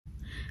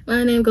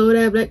My name go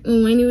that black,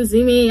 when you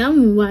see me,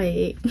 I'm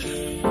white.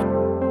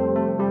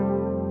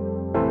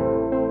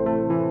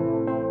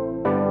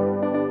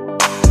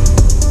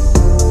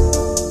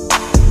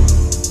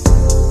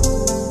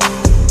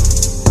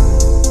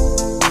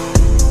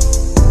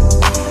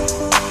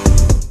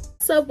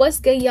 What's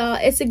good, y'all?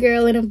 It's a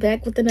girl and I'm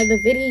back with another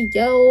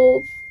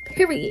video,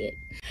 period.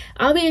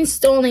 I'll be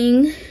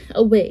installing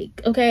a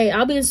wig, okay?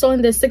 I'll be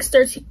installing the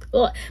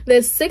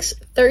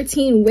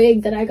 613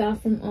 wig that I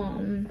got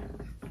from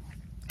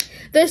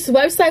this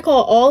website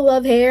called All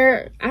Love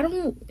Hair.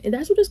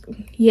 That's what it's,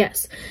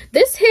 yes.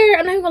 This hair,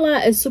 I'm not even gonna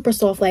lie, is super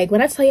soft. Like,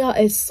 when I tell y'all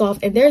it's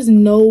soft and there's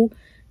no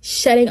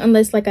shedding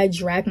unless like I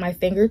drag my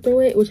finger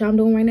through it, which I'm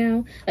doing right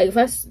now. Like, if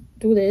I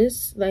do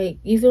this, like,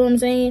 you feel what I'm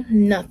saying?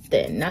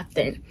 Nothing.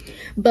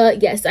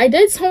 But yes, I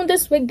did tone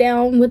this wig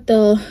down with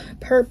the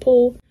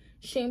purple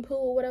shampoo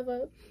or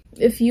whatever.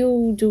 If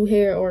you do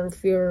hair, or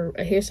if you're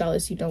a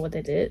hairstylist, you know what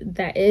that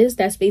is.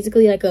 That's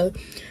basically like a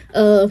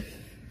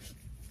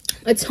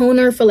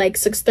toner for like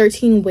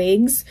 613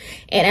 wigs.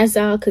 And as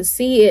y'all could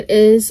see, it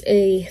is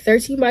a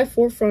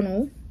 13x4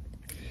 frontal,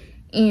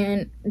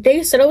 and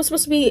they said it was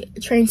supposed to be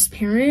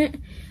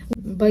transparent.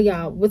 But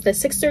y'all, with the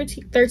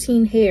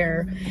 613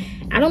 hair,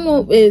 I don't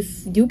know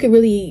if you could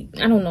really,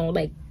 I don't know,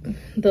 like, I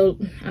don't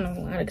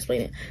know how to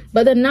explain it,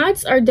 but the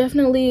knots are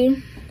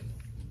definitely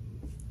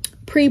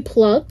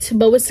pre-plucked.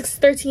 But with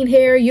 613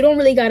 hair, you don't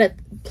really gotta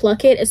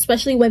pluck it,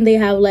 especially when they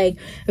have like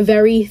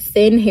very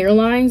thin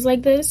hairlines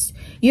like this.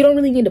 You don't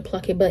really need to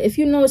pluck it. But if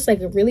you know it's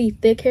like a really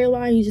thick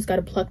hairline, you just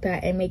gotta pluck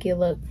that and make it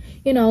look,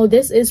 you know.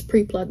 This is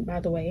pre-plucked,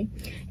 by the way.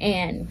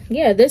 And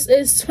yeah, this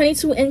is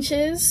 22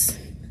 inches.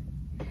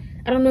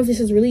 I don't know if this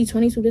is really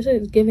 22. This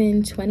is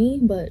given 20,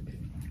 but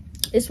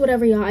it's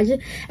whatever, y'all.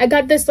 I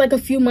got this like a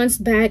few months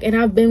back, and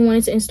I've been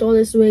wanting to install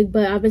this wig,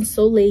 but I've been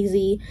so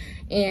lazy,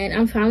 and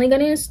I'm finally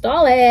gonna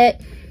install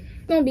it.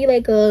 It's gonna be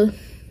like a,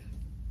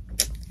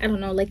 I don't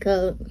know, like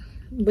a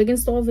wig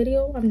install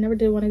video. I've never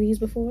did one of these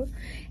before,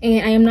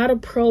 and I am not a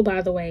pro,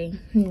 by the way.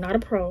 Not a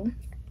pro,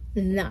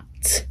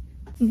 not.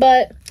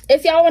 But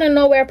if y'all want to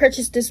know where I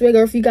purchased this wig,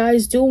 or if you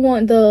guys do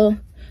want to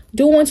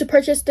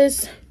purchase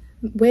this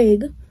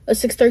wig, a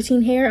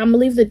 613 hair, I'm gonna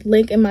leave the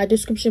link in my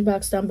description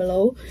box down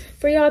below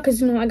for y'all, because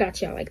you know I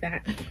got y'all like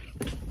that.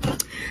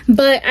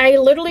 But I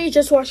literally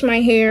just washed my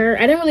hair.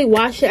 I didn't really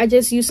wash it. I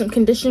just used some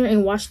conditioner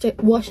and washed it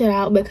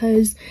out,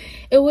 because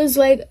it was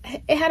like,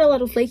 it had a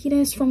lot of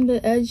flakiness from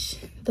the edge,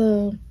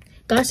 the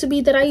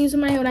gossipy that I use in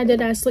my hair when I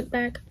did that slick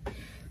back.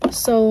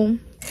 So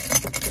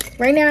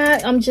right now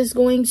I'm just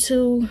going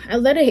to, I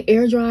let it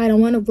air dry. I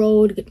went on the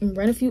road,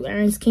 run a few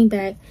errands, came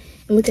back,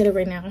 and look at it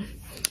right now.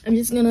 I'm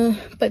just gonna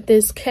put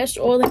this castor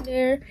oil in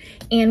there,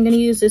 and I'm gonna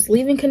use this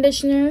leave-in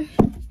conditioner.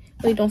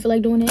 Wait, don't feel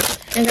like doing it.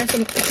 And I got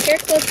some hair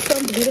clips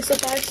from the beauty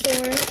supply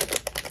store,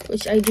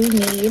 which I do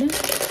need.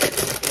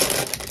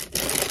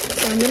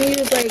 So I'm gonna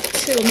use like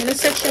 2. I'm gonna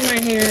section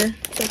my hair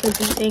so I can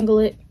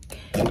detangle it.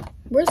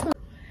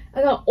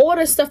 I got all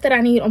the stuff that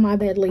I need on my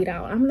bed laid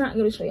out. I'm not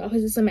gonna show y'all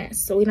because it's a mess,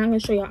 so we're not gonna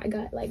show y'all. I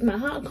got like my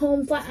hot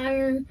comb, flat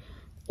iron,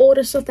 all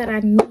the stuff that I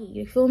need.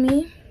 You feel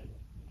me?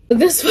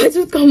 This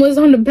tooth comb was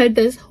on the bed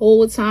this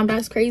whole time.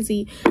 That's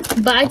crazy.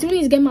 But I do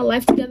need to get my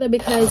life together,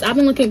 because I've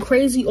been looking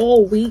crazy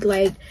all week.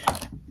 Like,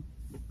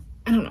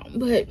 I don't know,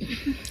 but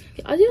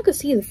as y'all can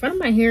see, the front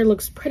of my hair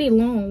looks pretty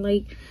long.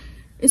 Like,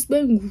 it's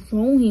been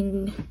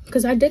growing,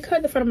 because I did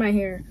cut the front of my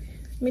hair.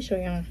 Let me show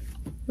y'all.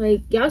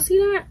 Like, y'all see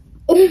that?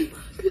 Oh my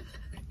god.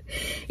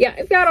 Yeah,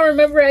 if y'all don't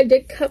remember, I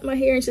did cut my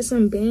hair into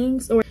some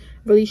bangs, or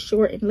really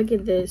short, and look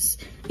at this.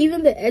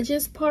 Even the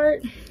edges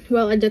part,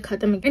 well, I did cut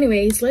them.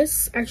 Anyways,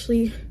 let's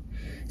actually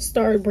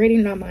start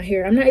braiding down my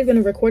hair. I'm not even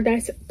gonna record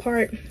that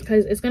part,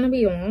 because it's gonna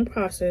be a long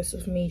process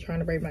of me trying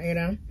to braid my hair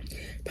down.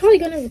 Probably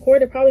gonna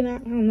record it, probably not,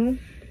 I don't know.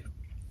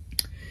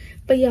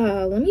 But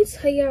yeah, let me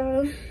tell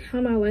y'all how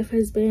my life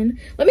has been.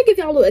 Let me give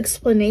y'all a little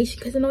explanation,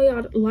 because I know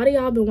y'all, a lot of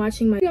y'all been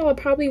watching my, y'all are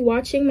probably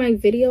watching my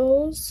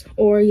videos,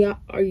 or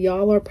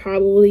y'all are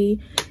probably,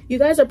 you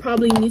guys are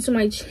probably new to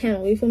my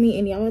channel, you feel me?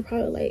 And y'all are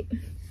probably like,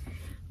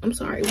 I'm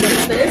sorry, what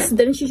is this?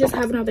 Didn't you just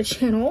have another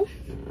channel?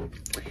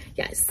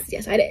 Yes,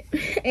 I did.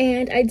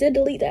 And I did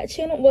delete that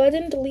channel. Well, I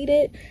didn't delete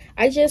it.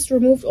 I just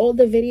removed all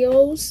the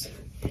videos,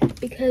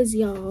 because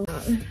y'all,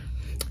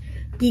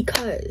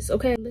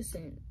 okay,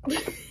 listen.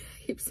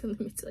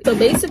 So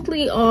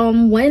basically,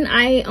 when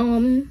I,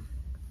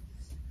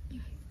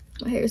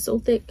 my hair is so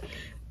thick,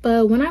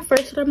 but when I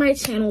first started my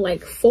channel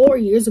like 4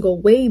 years ago,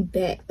 way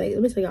back, like,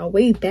 let me tell y'all,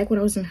 way back when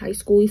I was in high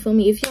school, you feel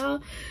me? If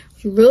y'all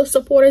real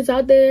supporters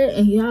out there,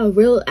 and y'all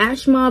real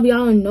Ash Mob,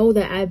 y'all know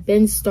that I've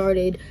been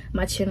started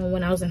my channel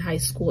when I was in high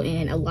school,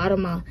 and a lot of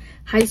my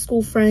high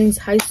school friends,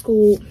 high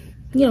school,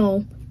 you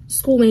know,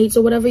 schoolmates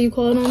or whatever you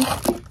call them,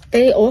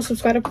 they all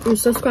subscribe to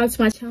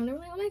my channel. They're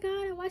like, oh my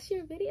god, I watch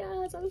your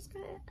videos. And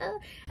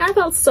I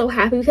felt so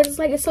happy, because it's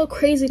like, it's so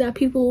crazy that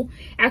people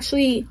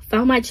actually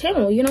found my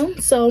channel, you know?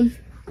 So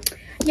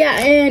Yeah,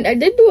 and I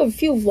did do a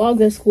few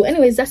vlogs at school.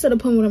 Anyways, that's not the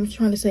point. What I'm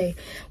trying to say.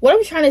 What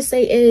I'm trying to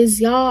say is,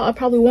 y'all are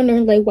probably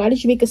wondering, like, why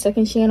did you make a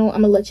second channel?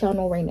 I'm gonna let y'all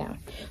know right now.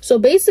 So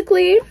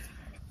basically,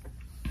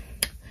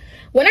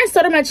 when I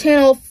started my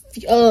channel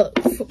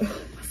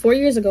 4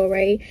 years ago,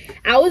 right,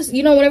 I was,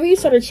 you know, whenever you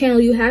start a channel,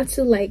 you have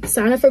to like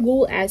sign up for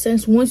Google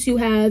AdSense once you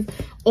have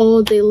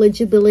all the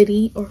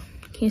eligibility, or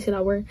can't say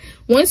that word,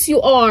 once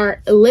you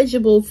are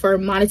eligible for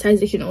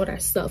monetization, all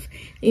that stuff,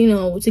 you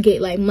know, to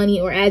get like money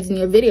or ads in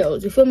your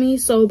videos, you feel me?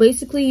 So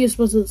basically, you're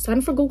supposed to sign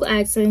up for Google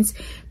AdSense,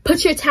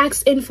 put your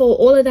tax info,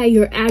 all of that,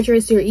 your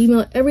address, your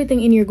email,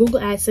 everything in your Google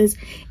AdSense,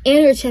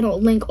 and your channel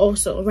link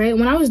also, right?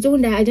 When I was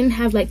doing that, I didn't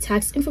have like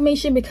tax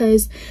information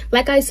because,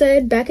 like I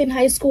said, back in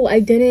high school, I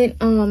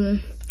didn't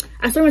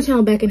I started my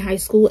channel back in high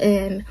school,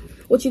 and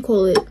what you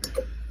call it,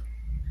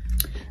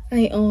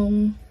 I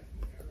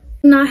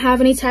not have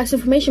any tax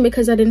information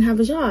because I didn't have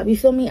a job, you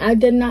feel me? I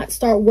did not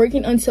start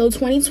working until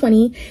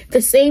 2020,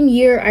 the same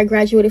year I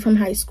graduated from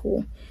high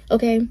school.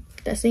 Okay,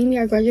 that same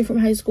year I graduated from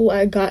high school,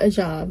 I got a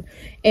job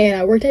and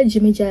I worked at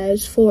Jimmy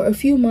Jazz for a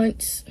few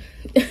months.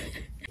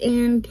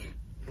 And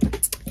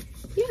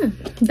yeah,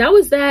 that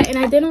was that. And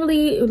I didn't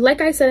really,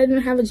 like I said, I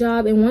didn't have a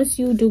job. And once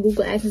you do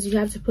Google AdSense, you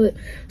have to put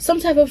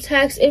some type of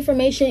tax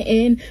information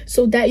in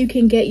so that you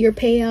can get your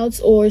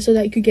payouts, or so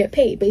that you could get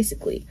paid,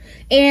 basically.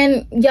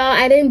 And y'all,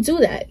 I didn't do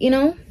that, you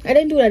know? I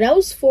didn't do that. That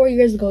was 4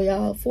 years ago,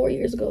 y'all. 4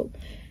 years ago.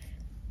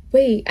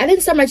 Wait, I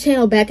didn't start my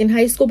channel back in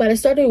high school, but I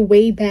started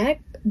way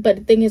back. But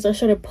the thing is, I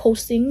started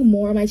posting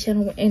more on my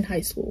channel in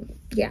high school.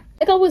 Yeah,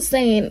 like I was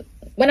saying,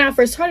 when I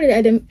first started,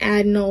 I didn't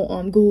add no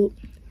Google.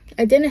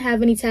 I didn't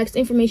have any tax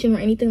information or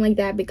anything like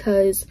that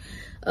because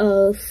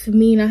of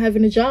me not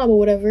having a job or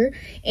whatever.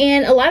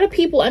 And a lot of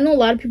people, I know a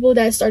lot of people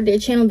that started their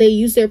channel, they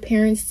use their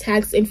parents'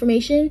 tax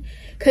information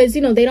because,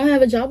 you know, they don't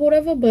have a job or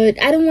whatever. But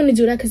I didn't want to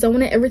do that because I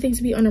wanted everything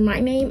to be under my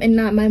name and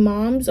not my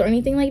mom's or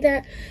anything like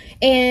that.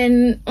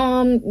 And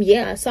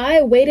yeah, so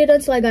I waited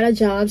until I got a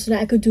job so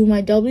that I could do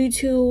my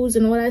W-2s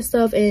and all that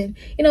stuff, and,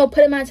 you know,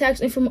 put in my tax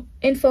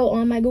info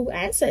on my Google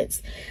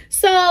AdSense.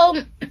 So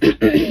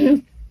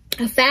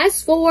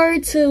fast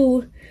forward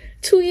to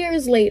 2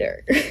 years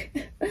later,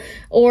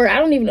 or I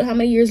don't even know how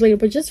many years later,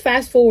 but just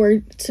fast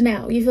forward to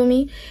now, you feel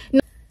me?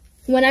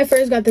 When I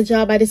first got the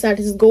job, I decided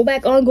to just go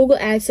back on Google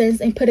AdSense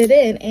and put it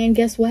in. And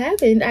guess what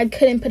happened? I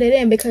couldn't put it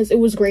in because it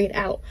was grayed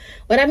out.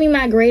 What I mean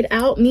by grayed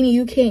out, meaning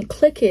you can't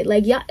click it.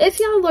 Like, y'all, if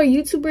y'all are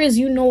YouTubers,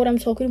 you know what I'm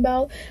talking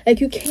about. Like,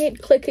 you can't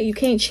click it, you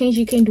can't change,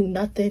 you can't do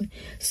nothing.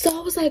 So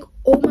I was like,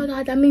 oh my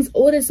God, that means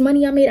all this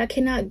money I made, I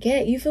cannot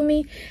get, you feel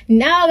me?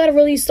 Now I gotta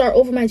really start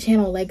over my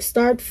channel, like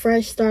start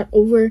fresh, start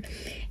over.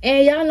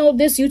 And y'all know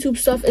this YouTube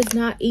stuff is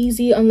not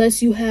easy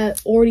unless you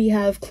already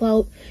have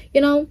clout,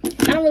 you know?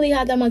 I don't really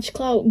have that much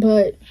clout,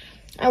 but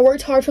I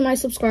worked hard for my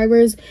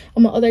subscribers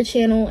on my other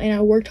channel, and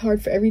I worked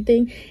hard for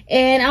everything.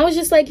 And I was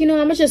just like, you know,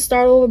 I'm gonna just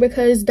start over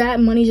because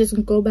that money just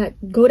go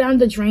down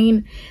the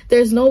drain.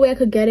 There's no way I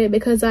could get it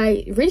because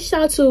I reached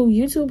out to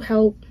YouTube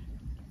help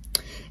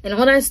and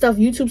all that stuff,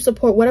 YouTube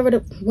support,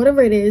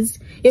 whatever it is,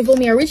 you feel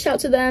me? I reached out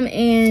to them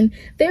and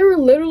they were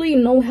literally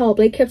no help.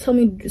 They kept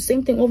telling me the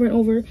same thing over and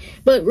over.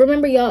 But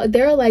remember, y'all,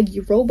 they're like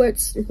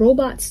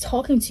robots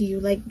talking to you,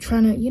 like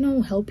trying to, you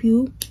know, help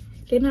you.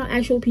 They're not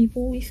actual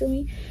people, you feel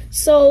me?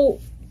 So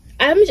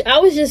I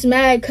was just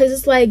mad because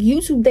it's like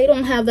YouTube, they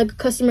don't have like a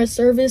customer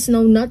service,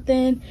 no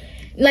nothing,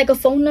 like a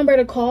phone number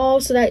to call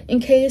so that in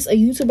case a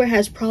YouTuber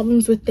has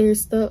problems with their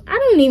stuff. I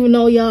don't even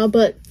know, y'all,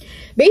 but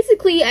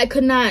basically I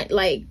could not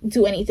like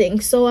do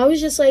anything. So I was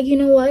just like, you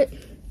know what,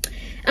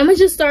 I'm gonna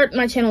just start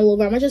my channel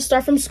over. I'm gonna just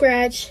start from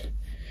scratch,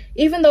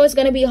 even though it's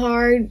gonna be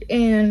hard.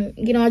 And,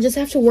 you know, I just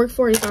have to work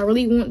for it if I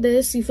really want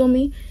this, you feel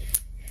me?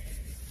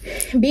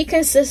 Be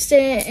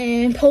consistent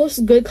and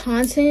post good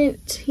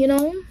content, you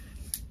know,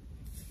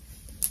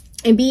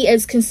 and be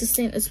as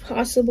consistent as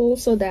possible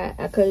so that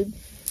I could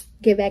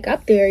get back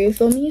up there, you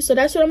feel me? So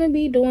that's what I'm gonna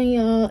be doing,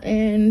 y'all.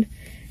 And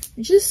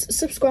just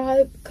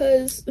subscribe,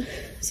 because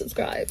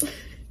subscribe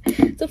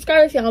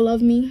if y'all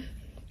love me,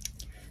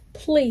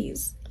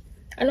 please.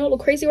 I know I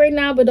look crazy right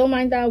now, but don't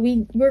mind that.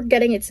 We're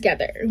getting it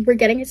together. I'm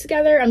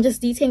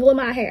just detangling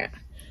my hair.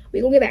 We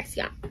gonna get back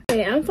to y'all.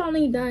 Okay, I'm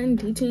finally done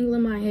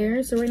detangling my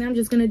hair. So right now I'm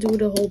just gonna do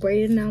the whole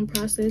braiding down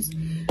process.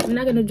 I'm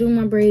not gonna do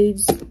my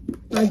braids,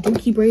 my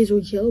dookie braids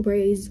or gel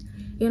braids,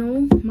 you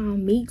know, my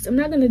meeks. I'm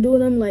not gonna do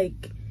them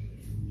like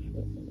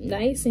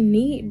nice and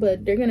neat,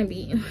 but they're gonna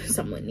be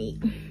somewhat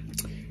neat.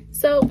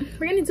 So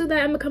we're gonna do that.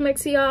 I'm gonna come back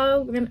to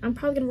y'all. I'm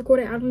probably gonna record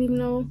it. I don't even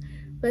know.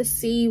 Let's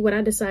see what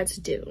I decide to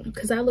do,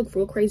 because I look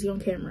real crazy on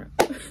camera.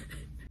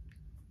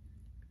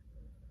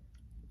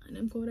 And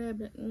I'm for that,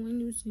 but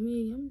when you see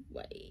me, I'm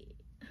white.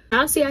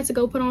 I'll see. I had to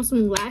go put on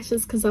some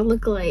lashes because I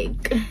look like,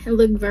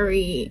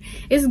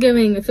 it's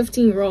giving a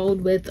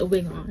 15-year-old with a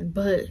wig on.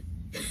 But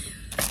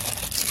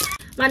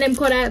my name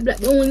called that, but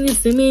when you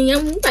see me,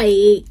 I'm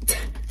white.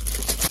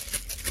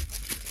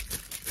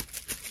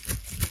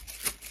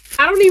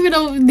 I don't even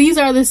know if these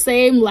are the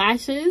same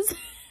lashes.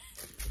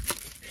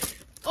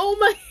 Oh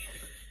my,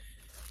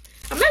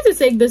 I'm not just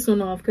take this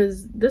one off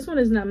because this one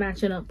is not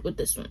matching up with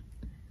this one.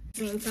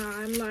 Same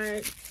time,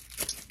 like,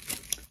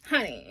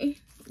 honey,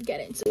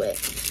 get into it.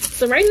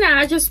 So right now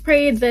I just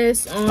sprayed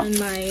this on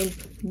my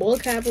bowl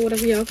cap or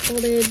whatever y'all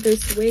call it,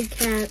 this wig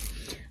cap.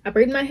 I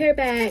braided my hair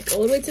back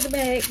all the way to the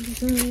back.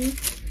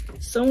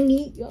 So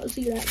neat, y'all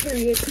see that,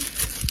 period.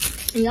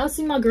 And y'all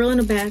see my girl in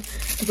the back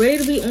ready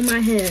to be on my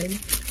head.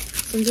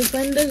 So I'm just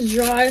letting this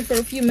dry for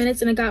a few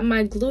minutes, and I got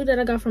my glue that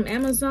I got from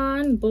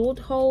Amazon, Bold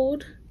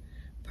Hold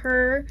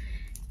Per.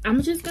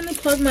 I'm just gonna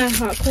plug my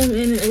hot comb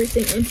in and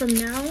everything in from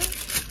now.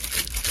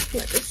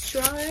 Let this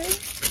dry.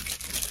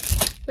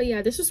 But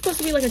yeah, this was supposed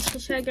to be like a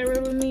Chitchat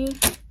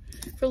GRWM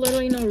for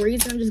literally no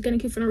reason. I'm just getting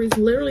cute for no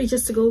reason, literally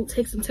just to go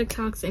take some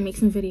TikToks and make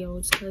some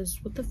videos, because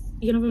what the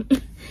you know.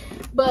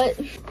 But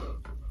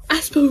I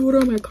spilled water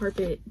on my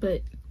carpet,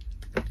 but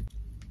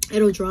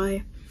it'll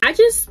dry. I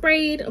just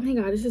sprayed, oh my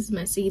god, this is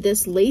messy,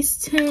 this lace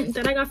tint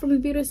that I got from the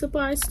beauty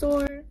supply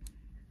store.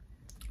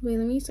 Wait,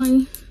 let me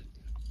see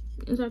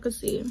if I can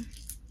see.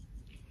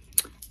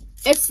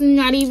 It's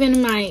not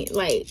even my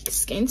like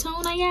skin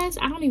tone, I guess.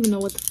 I don't even know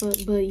what the fuck,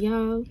 but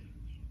y'all,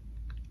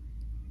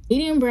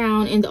 medium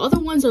brown, and the other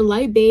ones are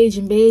light beige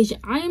and beige.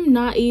 I am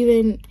not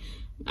even,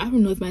 I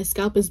don't know if my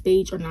scalp is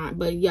beige or not,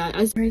 but yeah.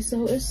 Alright,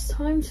 so it's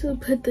time to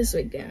put this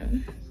wig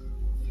down.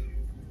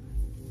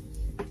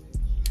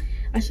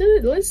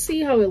 Let's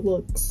see how it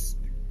looks.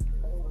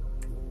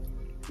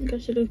 I think I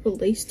should have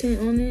put lace tint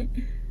on it.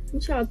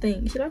 What y'all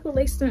think? Should I put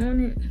lace tint on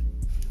it?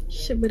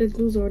 Shit, but the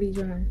glue's already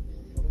dry.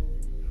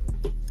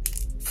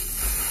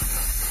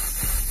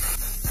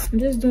 I'm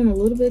just doing a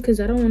little bit because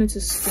I don't want it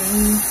to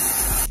stain.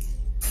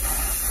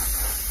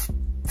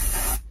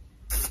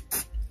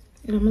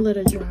 And I'm gonna let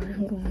it dry.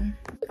 Hold on.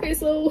 Okay,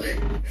 so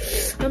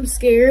I'm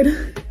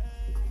scared.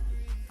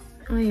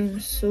 I am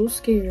so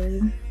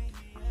scared.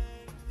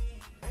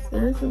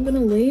 First, I'm gonna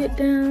lay it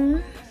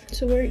down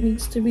to where it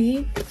needs to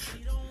be.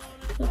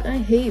 Look, I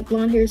hate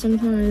blonde hair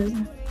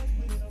sometimes.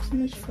 So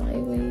much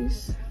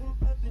flyaways.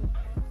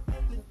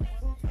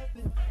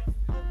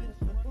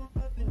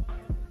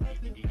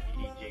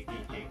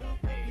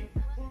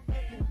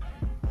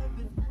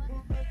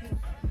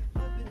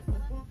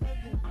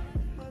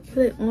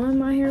 Put it on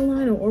my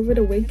hairline or over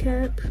the wig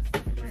cap.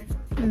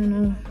 I don't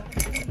know.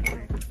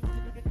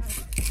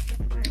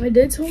 I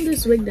did tone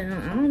this wig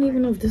down. I don't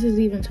even know if this is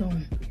even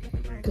toned,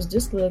 because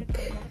this look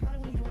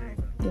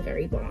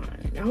very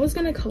blonde. I was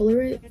gonna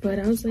color it, but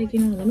I was like,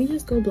 you know, let me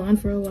just go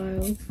blonde for a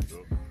while,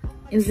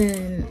 and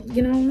then,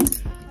 you know,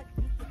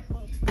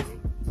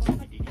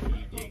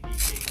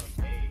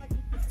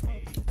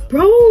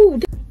 bro,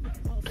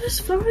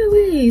 that's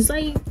flyaways.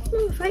 Like,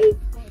 fight.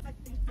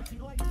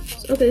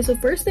 Okay, so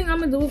first thing I'm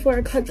gonna do before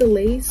I cut the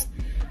lace,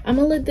 I'm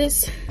gonna let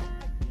this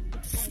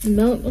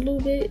melt a little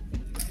bit.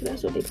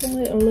 That's what they call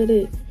it, or let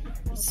it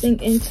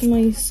sink into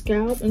my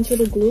scalp, into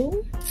the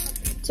glue.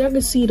 So I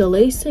can see the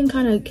lace thing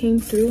kind of came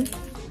through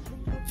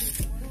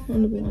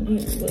on the blonde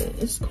hair, but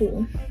it's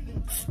cool,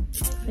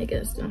 I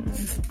guess.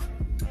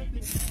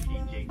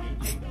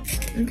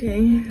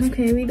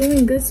 Okay, we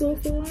doing good so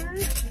far.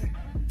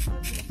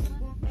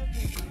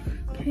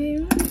 Okay,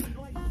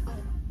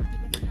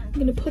 I'm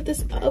gonna put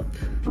this up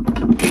a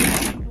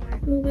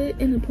little bit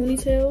in a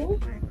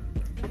ponytail.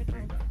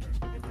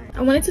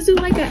 I wanted to do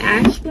like an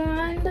ash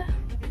blonde,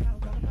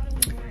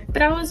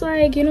 but I was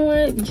like, you know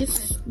what,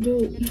 just do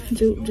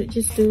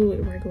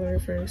it regular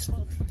first,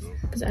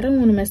 because I don't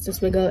want to mess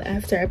this wig up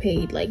after I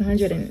paid like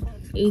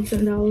 $180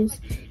 something.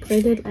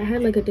 Because I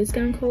had like a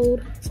discount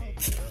code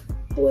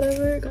or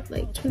whatever, got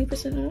like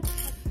 20%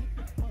 off.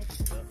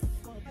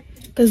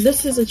 Because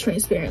this is a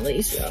transparent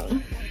lace, y'all,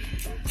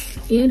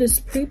 and it's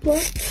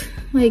pre-plucked.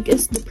 Like,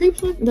 it's the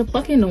pre-pluck, the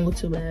plucking don't look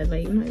too bad,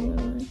 like, I'm not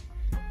gonna lie.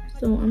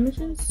 So I'm gonna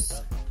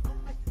just,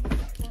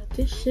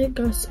 this shit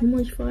got so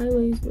much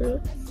flyaways,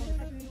 bro.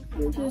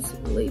 You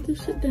just lay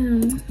this shit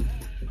down.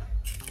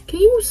 Can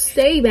you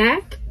stay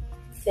back?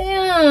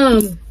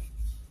 Damn.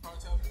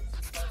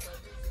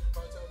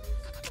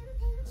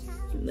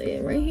 Lay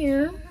it right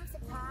here.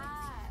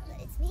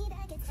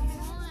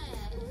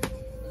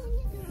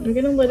 I'm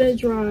gonna let it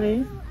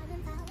dry.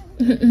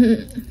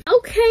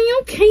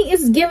 Okay,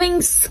 it's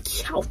giving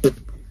scalp.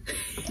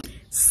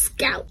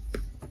 Scalp.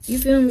 You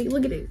feel me?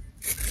 Look at it.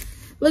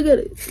 Look at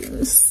it.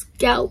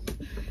 Scalp.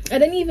 I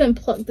didn't even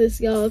pluck this,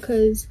 y'all,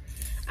 because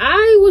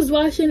I was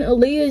watching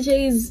Aaliyah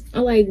J's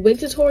like wig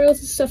tutorials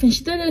and stuff, and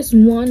she did this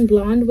one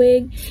blonde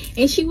wig,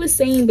 and she was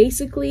saying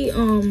basically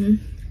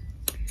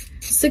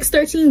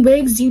 613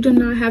 wigs, you do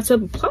not have to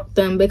pluck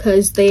them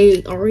because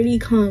they already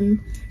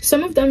come,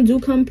 some of them do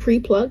come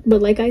pre-plucked,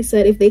 but like I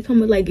said, if they come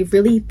with like a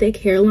really thick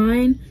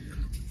hairline,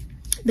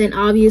 then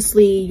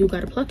obviously you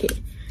gotta pluck it.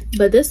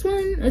 But this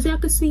one, as y'all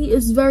can see,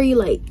 is very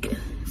like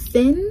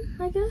thin,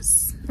 I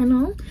guess. I don't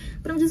know,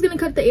 but I'm just gonna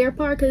cut the air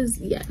part because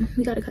yeah,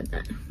 we gotta cut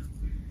that.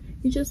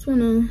 You just want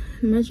to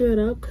measure it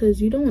up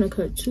because you don't want to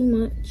cut too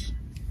much.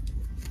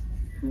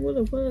 What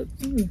the fuck?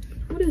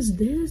 What is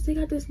this? They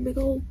got this big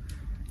old,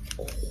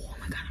 oh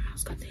my god, I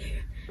almost got the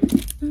hair. I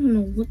don't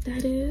know what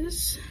that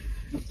is.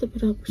 I'll flip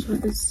it up so I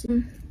can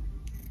see.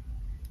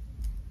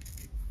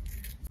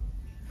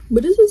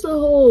 But this is a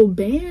whole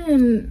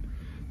band.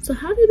 So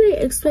how do they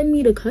expect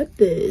me to cut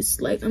this?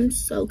 Like, I'm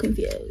so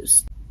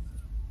confused.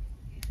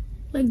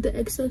 Like, the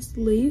excess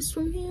lace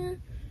from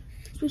here,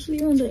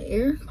 especially on the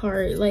air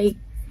part. Like,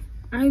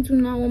 I do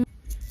not want.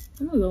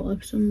 I'm gonna go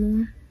up some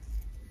more.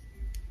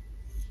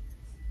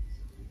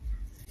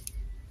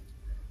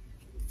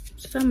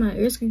 So my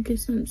ears can get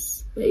some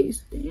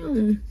space.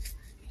 Damn.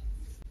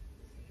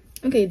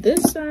 Okay,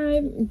 this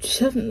side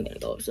definitely gotta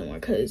go up some more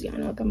because y'all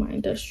know I got my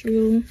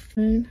industrial.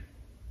 Right?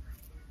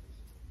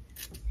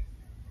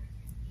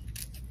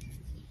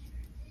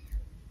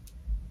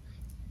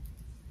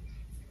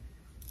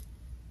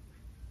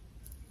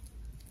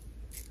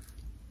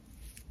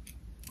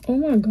 Oh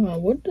my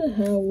god, what the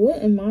hell?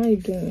 What am I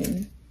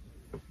doing?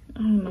 I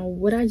don't know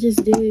what I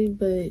just did,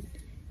 but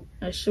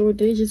I sure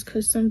did just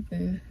cut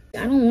something.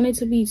 I don't want it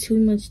to be too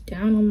much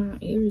down on my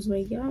ears.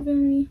 Like, y'all feel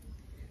me?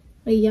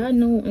 Like, y'all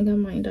know I got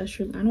my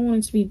industrial. I don't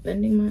want it to be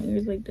bending my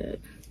ears like that.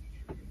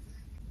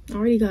 I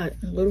already got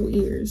little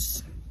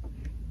ears.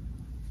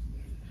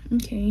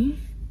 Okay.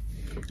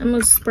 I'm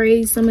gonna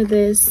spray some of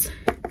this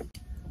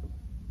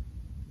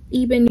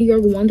Even New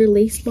York Wonder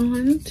Lace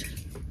Bond.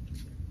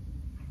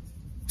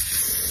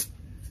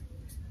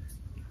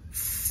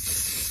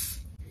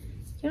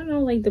 Y'all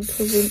know, like,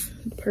 the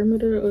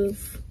perimeter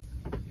of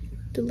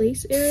the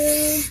lace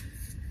area.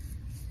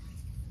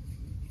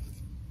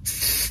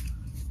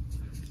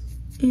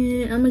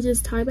 And I'm gonna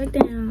just tie back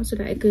down so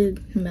that it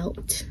could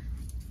melt.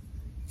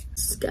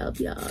 Scalp,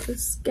 y'all.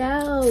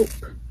 Scalp.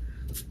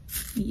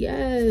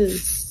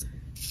 Yes.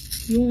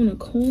 You wanna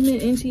comb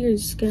it into your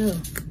scalp.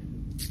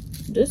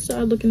 This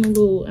side looking a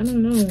little, I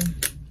don't know.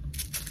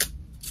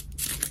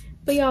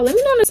 But y'all, let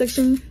me know in the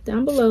section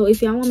down below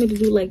if y'all want me to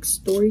do like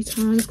story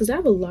times, because I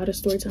have a lot of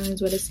story times,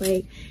 but it's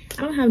like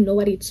I don't have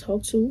nobody to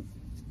talk to.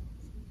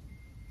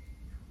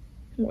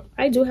 Well,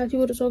 I do have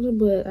people to talk to,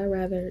 but I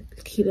rather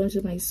keep them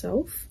to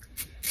myself,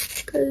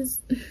 because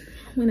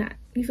when I,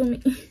 you feel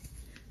me?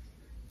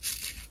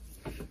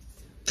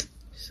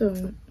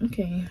 So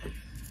okay,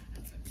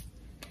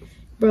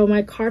 bro,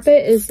 my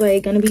carpet is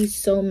like gonna be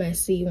so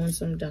messy once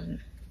I'm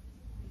done.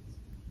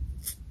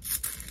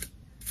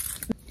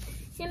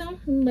 You know,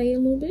 lay a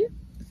little bit.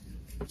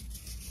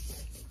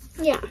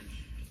 Yeah.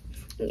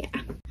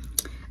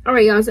 All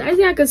right, y'all, so as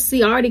y'all can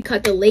see, I already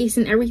cut the lace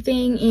and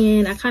everything,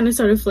 and I kind of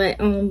started flat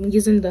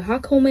using the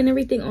hot comb and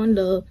everything on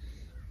the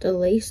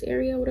lace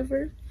area,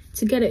 whatever,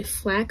 to get it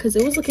flat, because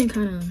it was looking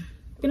kind of,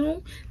 you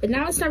know. But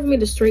now it's time for me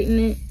to straighten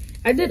it.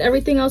 I did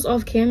everything else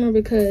off camera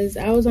because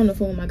I was on the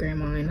phone with my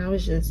grandma, and I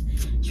was just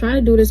trying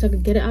to do this so I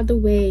could get it out the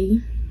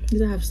way,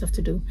 because I have stuff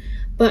to do.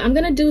 But I'm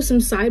gonna do some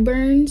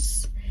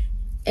sideburns,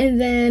 and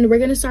then we're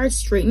gonna start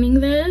straightening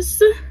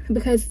this,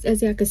 because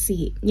as y'all can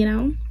see, you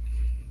know,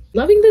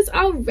 loving this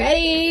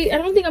already. I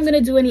don't think I'm gonna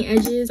do any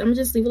edges. I'm gonna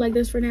just leave it like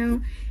this for now,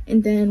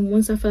 and then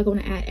once I feel like I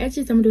want to add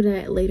edges, I'm gonna do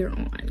that later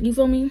on. You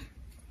feel me?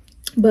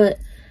 But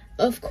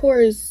of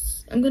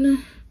course, I'm gonna,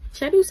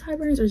 should I do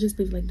sideburns or just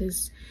leave it like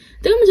this?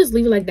 I think I'm gonna just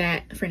leave it like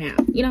that for now,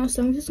 you know.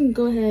 So I'm just gonna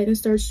go ahead and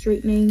start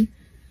straightening.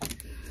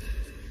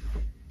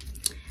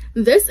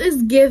 This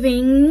is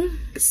giving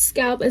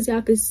scalp, as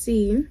y'all can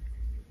see,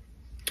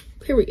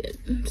 period.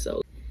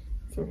 So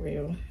for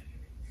real,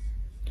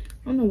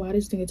 I don't know why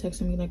this nigga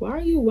texting me. Like, why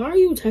are you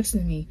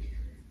texting me?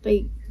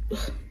 Like,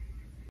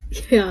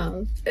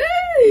 yeah.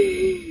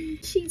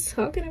 She's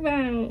talking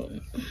about.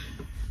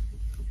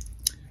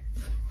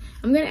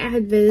 I'm gonna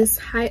add this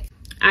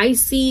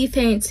Icy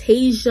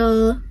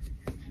Fantasia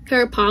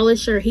hair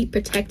polisher heat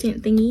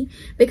protectant thingy,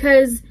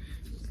 because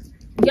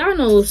y'all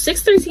know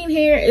 613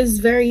 hair is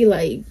very,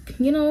 like,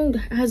 you know,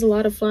 has a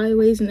lot of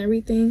flyaways and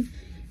everything,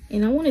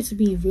 and I want it to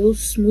be real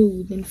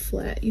smooth and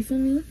flat. You feel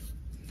me?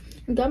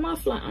 I got my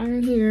flat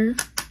iron here.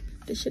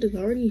 This shit is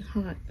already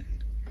hot.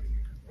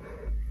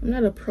 I'm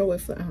not a pro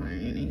at flat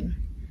ironing.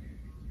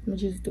 I'm gonna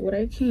just do what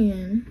I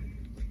can.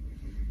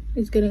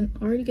 It's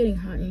already getting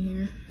hot in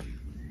here.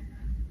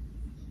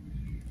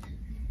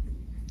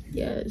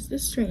 Yes,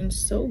 this straightens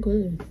so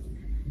good.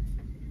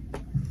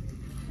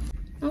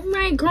 All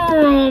right,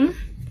 girl.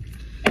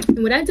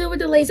 And what I did with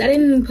the lace, I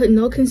didn't even put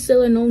no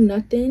concealer, no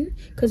nothing,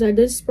 because I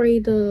did spray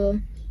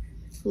the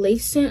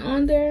lace scent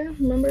on there,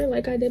 remember,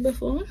 like I did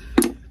before.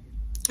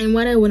 And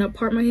when I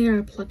part my hair,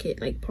 I pluck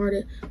it, like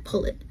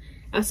pull it.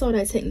 I saw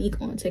that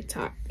technique on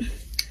TikTok.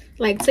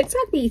 Like,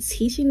 TikTok be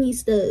teaching me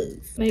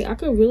stuff. Like, I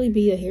could really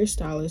be a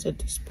hairstylist at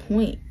this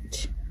point,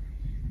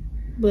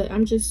 but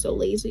I'm just so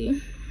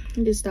lazy.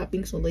 I just stop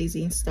being so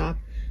lazy and stop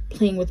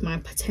playing with my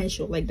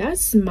potential. Like,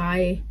 that's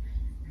my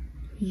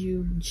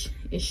huge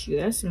issue.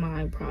 That's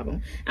my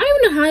problem. I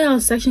don't even know how y'all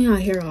section y'all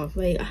hair off.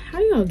 Like, how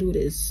do y'all do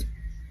this?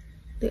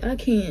 Like, I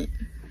can't.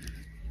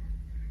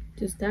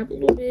 Just dab a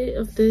little bit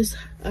of this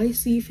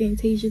Icy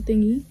Fantasia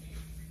thingy.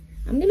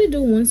 I'm gonna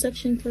do one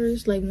section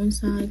first, like one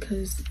side,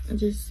 because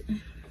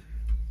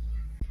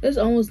it's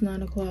almost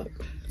 9 o'clock.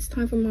 It's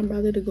time for my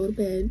brother to go to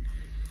bed,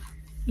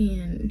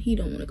 and he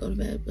don't want to go to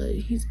bed, but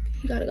he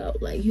gotta go.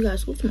 Like, he got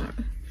school tomorrow.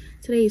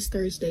 Today is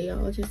Thursday,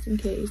 y'all, just in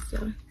case.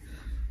 So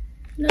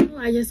No,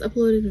 I just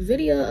uploaded a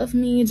video of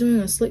me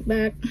doing a slick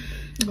back.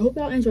 I hope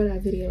y'all enjoyed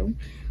that video.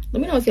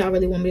 Let me know if y'all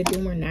really want me to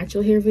do more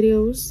natural hair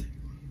videos.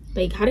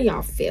 Like, how do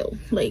y'all feel?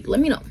 Like, let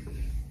me know.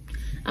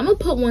 I'm gonna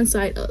put one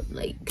side up.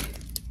 Like,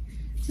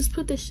 just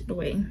put this shit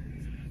away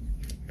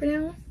for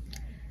now.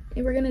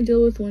 And we're gonna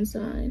deal with one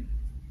side.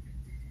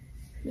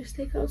 Just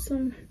take out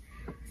some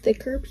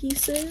thicker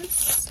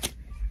pieces.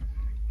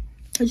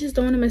 I just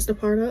don't want to mess the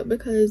part up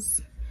because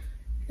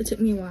it took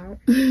me a while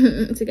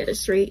to get it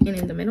straight and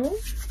in the middle.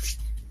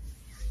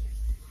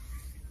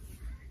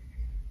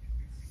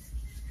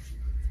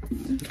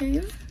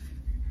 Okay.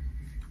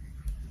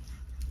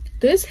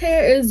 This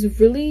hair is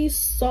really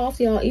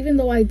soft, y'all. Even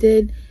though I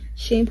did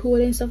shampoo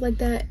it and stuff like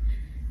that,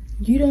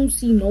 you don't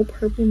see no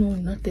purple, no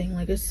nothing.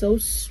 Like, it's so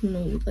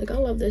smooth. Like, I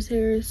love this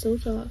hair. It's so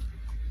soft.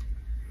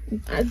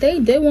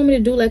 They did want me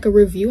to do like a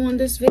review on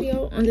this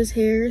video on this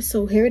hair,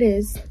 so here it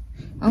is.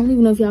 I don't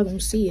even know if y'all gonna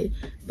see it,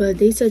 but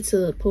they said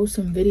to post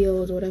some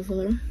videos or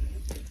whatever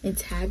and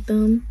tag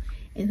them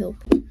and help.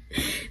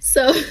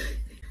 So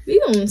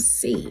we gonna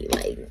see.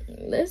 Like,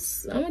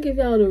 I'm gonna give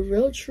y'all the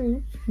real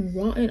truth,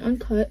 raw and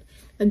uncut.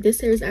 Like, this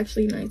hair is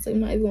actually nice. I'm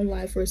not even gonna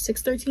lie. For a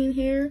 613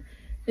 hair,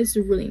 it's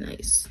really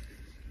nice.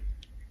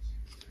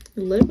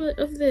 A little bit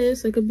of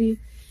this, it could be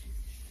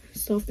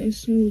soft and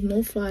smooth,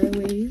 no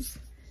flyaways.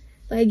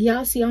 Like,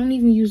 y'all see, I don't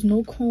even use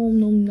no comb,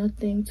 no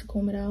nothing to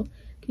comb it out.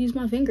 I can use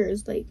my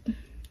fingers, like,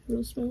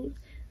 real smooth.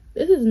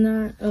 This is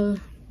not a,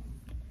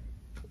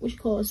 what you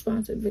call a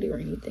sponsored video or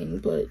anything,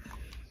 but,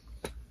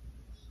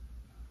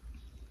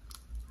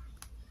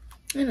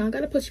 you know, I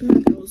gotta put your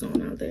macros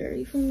on out there,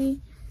 you feel me?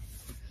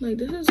 Like,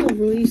 this is a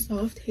really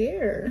soft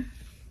hair.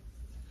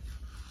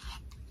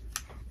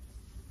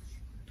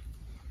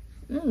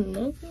 Oh,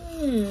 no,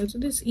 it's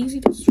this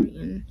easy to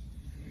straighten.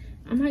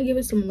 I might give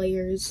it some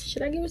layers.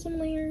 Should I give it some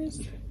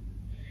layers?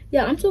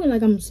 Yeah, I'm talking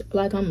like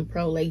I'm a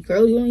pro. Like,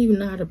 girl, you don't even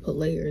know how to put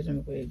layers in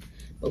a wig.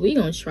 But we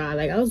gonna try.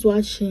 Like, I was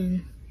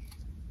watching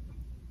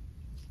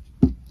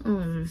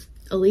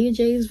Aaliyah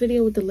J's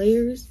video with the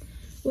layers,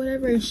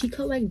 whatever, and she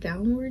cut like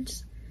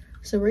downwards.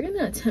 So we're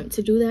gonna attempt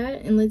to do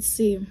that, and let's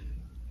see.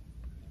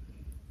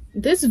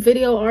 This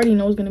video I already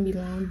know is gonna be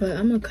long, but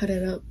I'm gonna cut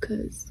it up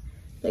because,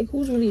 like,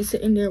 who's really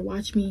sitting there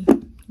watch me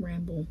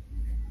ramble?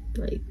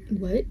 Like,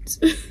 what?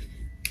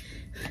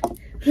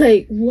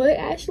 Like, what,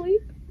 Ashley?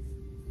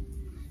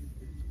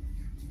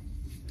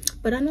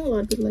 But I know a lot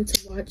of people like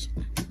to watch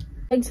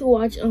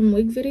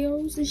wig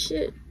videos and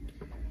shit.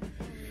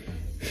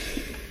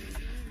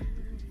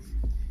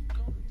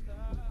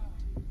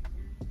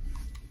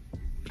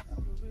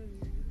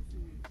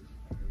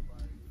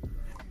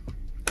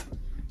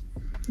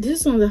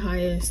 This is on the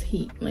highest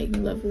heat, like,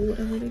 level,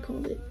 whatever they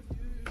call it.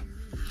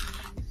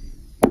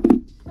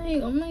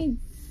 Like, oh my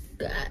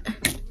god.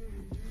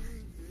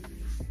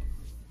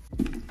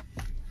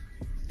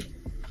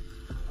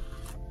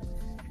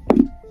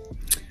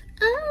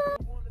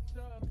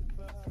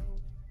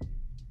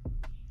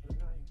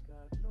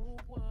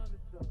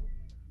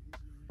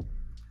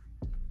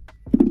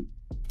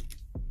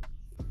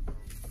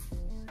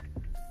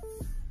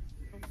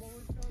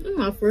 This is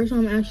my first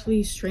time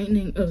actually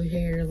straightening a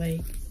hair,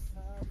 like,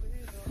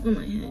 on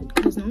my head.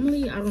 Because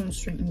normally I don't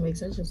straighten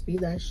wigs, I just be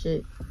that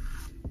shit.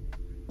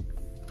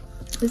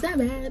 Is that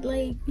bad?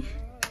 Like,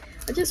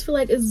 I just feel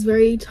like it's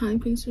very time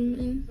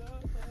consuming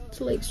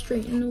to, like,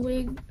 straighten a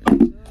wig.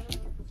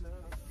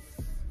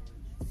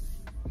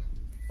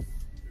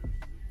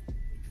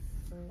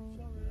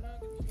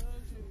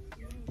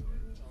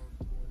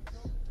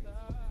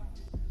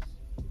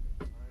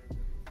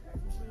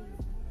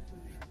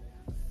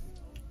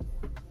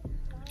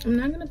 I'm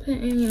not gonna put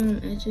any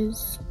on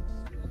edges,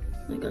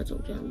 like I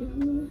told y'all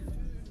before.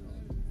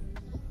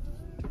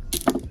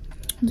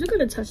 I'm just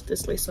gonna touch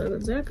this lace so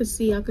that I could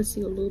see a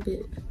little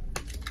bit.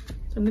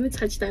 So I'm gonna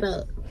touch that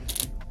up.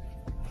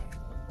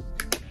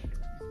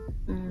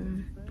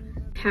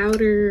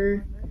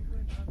 Powder,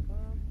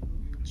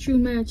 True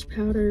Match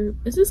powder.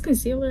 Is this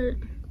concealer?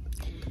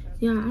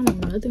 Yeah, I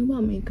don't know nothing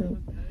about makeup.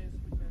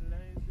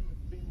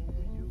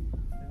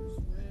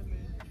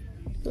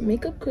 But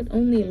makeup could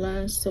only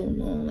last so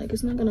long. Like,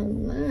 it's not gonna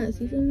last,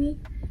 you feel me?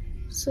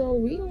 So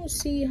we gonna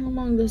see how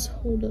long this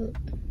hold up.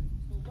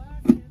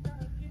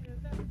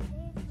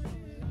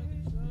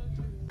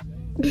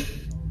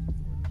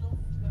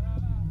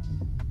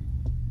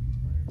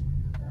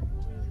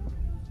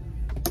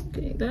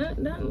 Okay,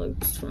 that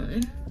looks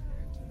fine.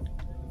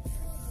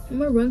 I'm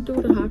gonna run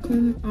through the hot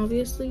comb,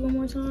 obviously, one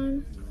more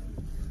time.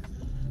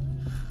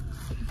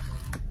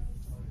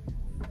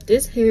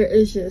 This hair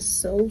is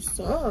just so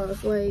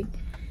soft, like,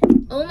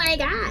 oh my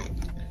god.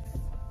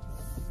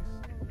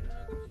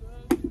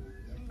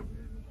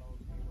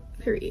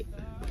 Period.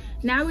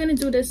 Now we're gonna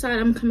do this side.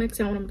 I'm gonna come back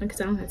to when I'm done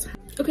because I don't have time.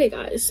 Okay,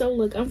 guys, so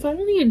look, I'm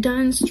finally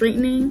done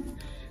straightening.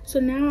 So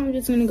now I'm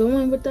just gonna go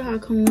in with the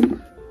hot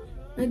comb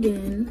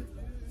again.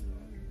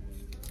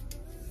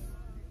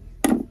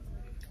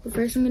 But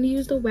first, I'm gonna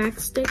use the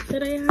wax stick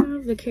that I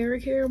have, the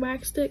Care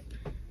wax stick.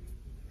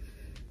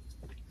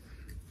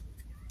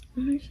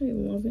 I'm actually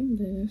loving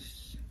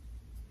this.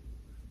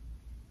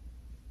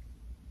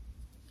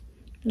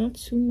 Not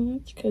too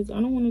much, because I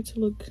don't want it to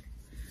look,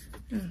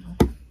 I don't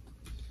know.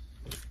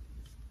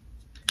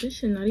 This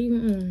should not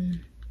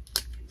even,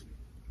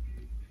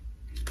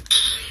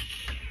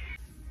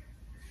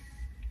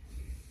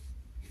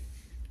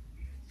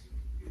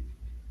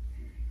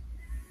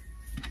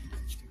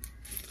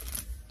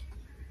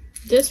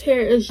 This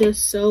hair is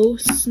just so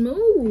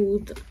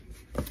smooth.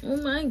 Oh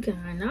my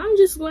god. Now I'm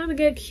just going to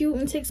get cute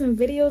and take some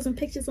videos and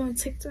pictures on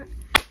TikTok.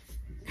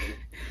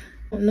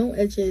 No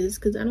edges,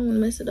 because I don't want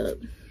to mess it up.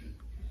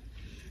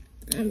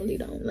 I really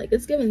don't. Like,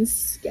 it's giving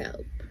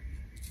scalp.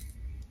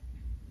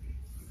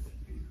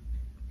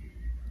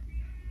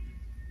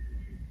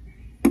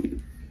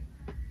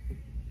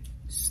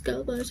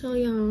 Scalp, I tell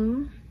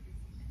y'all.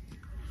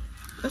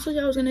 I told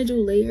y'all I was going to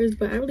do layers,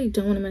 but I really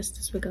don't want to mess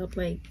this wig up.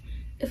 Like,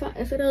 if I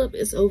F it up,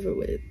 it's over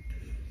with.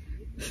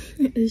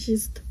 It's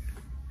just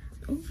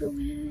over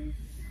with.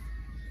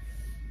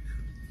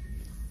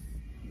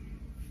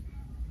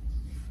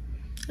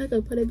 I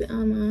could put it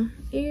on my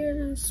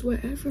ears,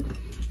 wherever.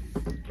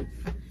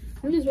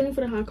 I'm just waiting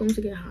for the hot comb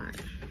to get hot.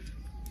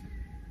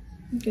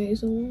 Okay,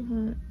 it's a little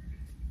hot.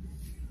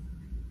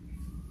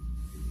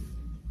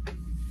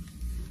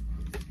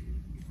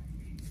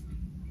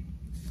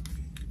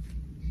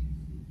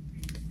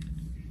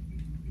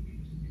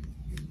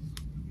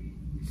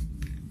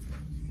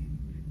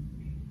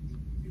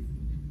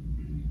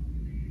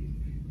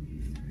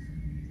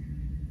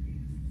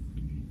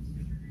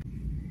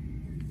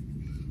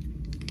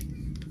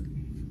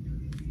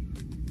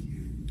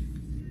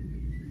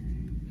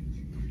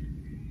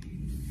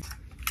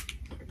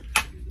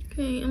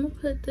 Okay, I'm gonna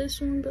put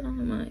this one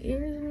on my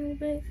ears a little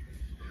bit,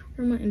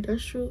 where my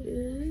industrial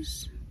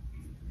is,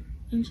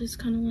 and just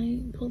kind of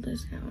like pull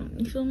this down.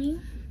 You feel me?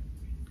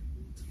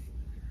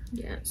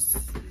 Yes.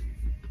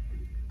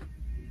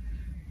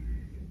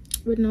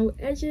 With no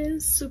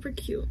edges, super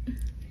cute.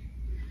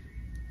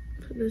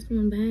 Put this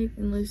one back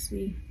and let's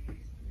see.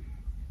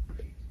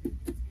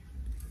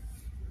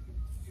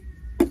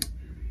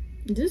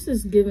 This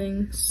is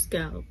giving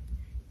scalp.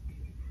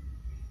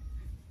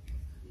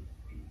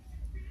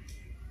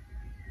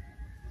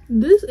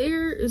 This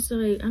air is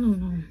like, I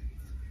don't know.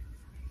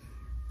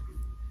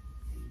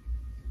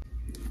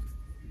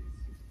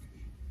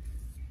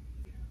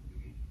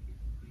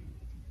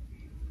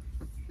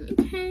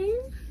 Okay.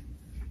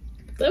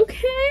 Okay.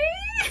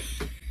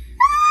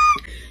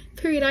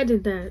 Period, I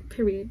did that.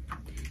 Period.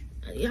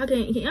 Y'all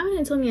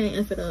didn't tell me I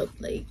didn't F it up.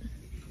 Like,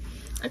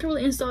 I can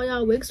really install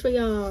y'all wigs for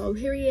y'all.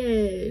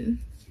 Period.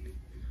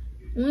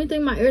 Only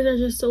thing, my ears are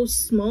just so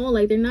small,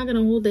 like they're not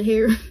gonna hold the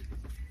hair.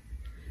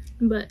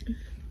 But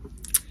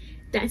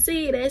that's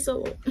it, that's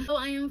all. So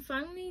I am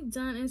finally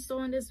done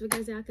installing this wig.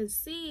 As y'all can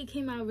see, it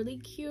came out really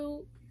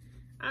cute.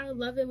 I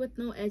love it with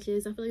no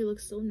edges. I feel like it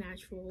looks so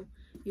natural.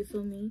 You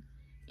feel me?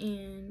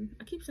 And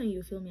I keep saying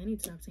you feel me. I need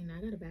to stop saying that.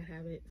 I got a bad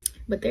habit.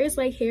 But there's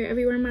like hair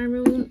everywhere in my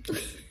room,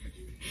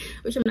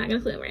 which I'm not gonna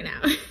film right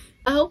now.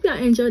 I hope y'all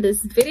enjoyed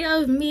this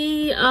video of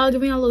me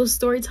giving y'all a little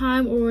story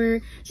time,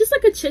 or just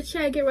like a chit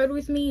chat get ready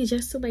with me,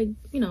 just to, like,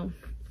 you know,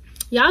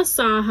 y'all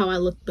saw how I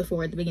looked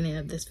before at the beginning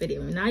of this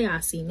video, and now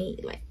y'all see me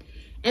like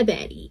a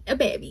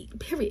baby,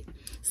 period.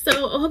 So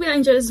I hope y'all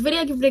enjoyed this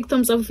video. Give a big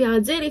thumbs up if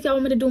y'all did. If y'all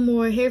want me to do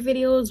more hair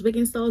videos, wig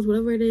installs,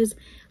 whatever it is,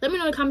 let me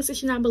know in the comment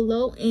section down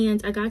below,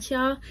 and I got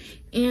y'all.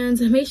 And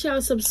make sure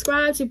y'all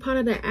subscribe to be part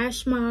of the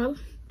Ash Mob,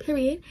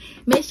 period.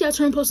 Make sure y'all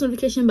turn post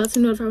notification bell to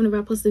notify whenever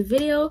I post a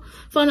video.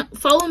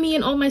 Follow me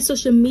in all my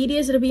social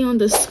medias. It'll be on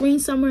the screen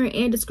somewhere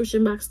and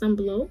description box down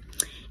below.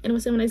 And I'll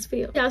see you in my next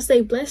video. Y'all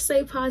stay blessed,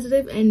 stay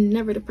positive, and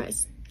never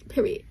depressed,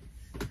 period.